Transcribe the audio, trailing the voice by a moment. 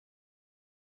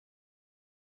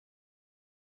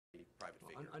private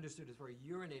figure. Understood. As far as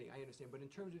urinating, I understand. But in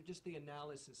terms of just the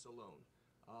analysis alone,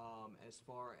 as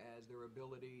far as their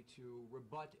ability to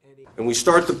rebut any... And we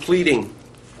start the pleading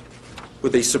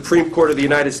with a Supreme Court of the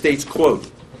United States quote,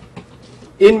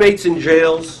 "Inmates in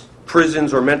jails,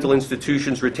 prisons, or mental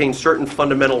institutions retain certain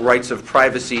fundamental rights of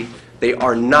privacy. They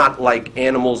are not like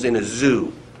animals in a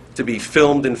zoo to be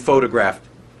filmed and photographed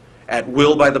at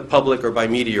will by the public or by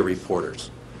media reporters.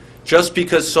 Just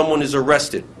because someone is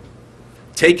arrested,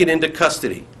 taken into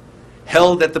custody,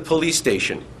 held at the police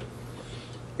station,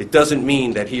 it doesn't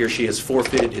mean that he or she has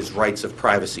forfeited his rights of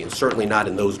privacy, and certainly not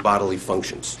in those bodily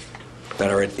functions that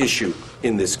are at issue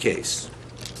in this case."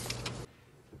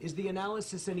 Is the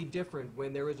analysis any different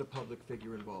when there is a public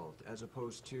figure involved, as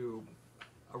opposed to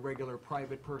a regular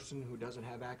private person who doesn't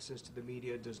have access to the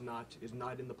media, is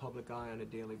not in the public eye on a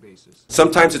daily basis?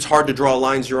 Sometimes it's hard to draw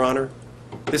lines, Your Honor.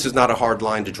 This is not a hard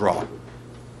line to draw.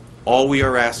 All we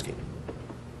are asking,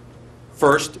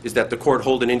 first, is that the court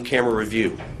hold an in-camera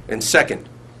review. And second,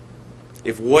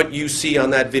 if what you see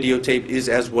on that videotape is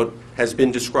as what has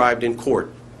been described in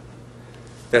court,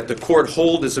 that the court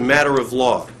hold as a matter of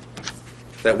law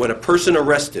that when a person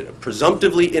arrested, a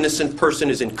presumptively innocent person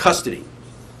is in custody,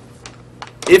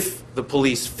 if the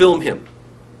police film him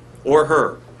or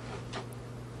her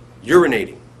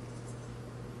urinating,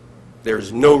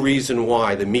 there's no reason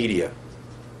why the media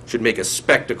should make a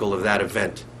spectacle of that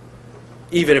event,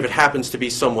 even if it happens to be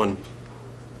someone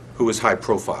who is high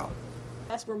profile.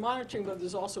 Yes, we're monitoring, but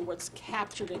there's also what's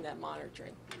captured in that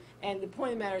monitoring. And the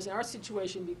point of the matter is, in our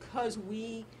situation, because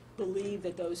we believe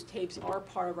that those tapes are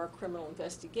part of our criminal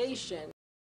investigation,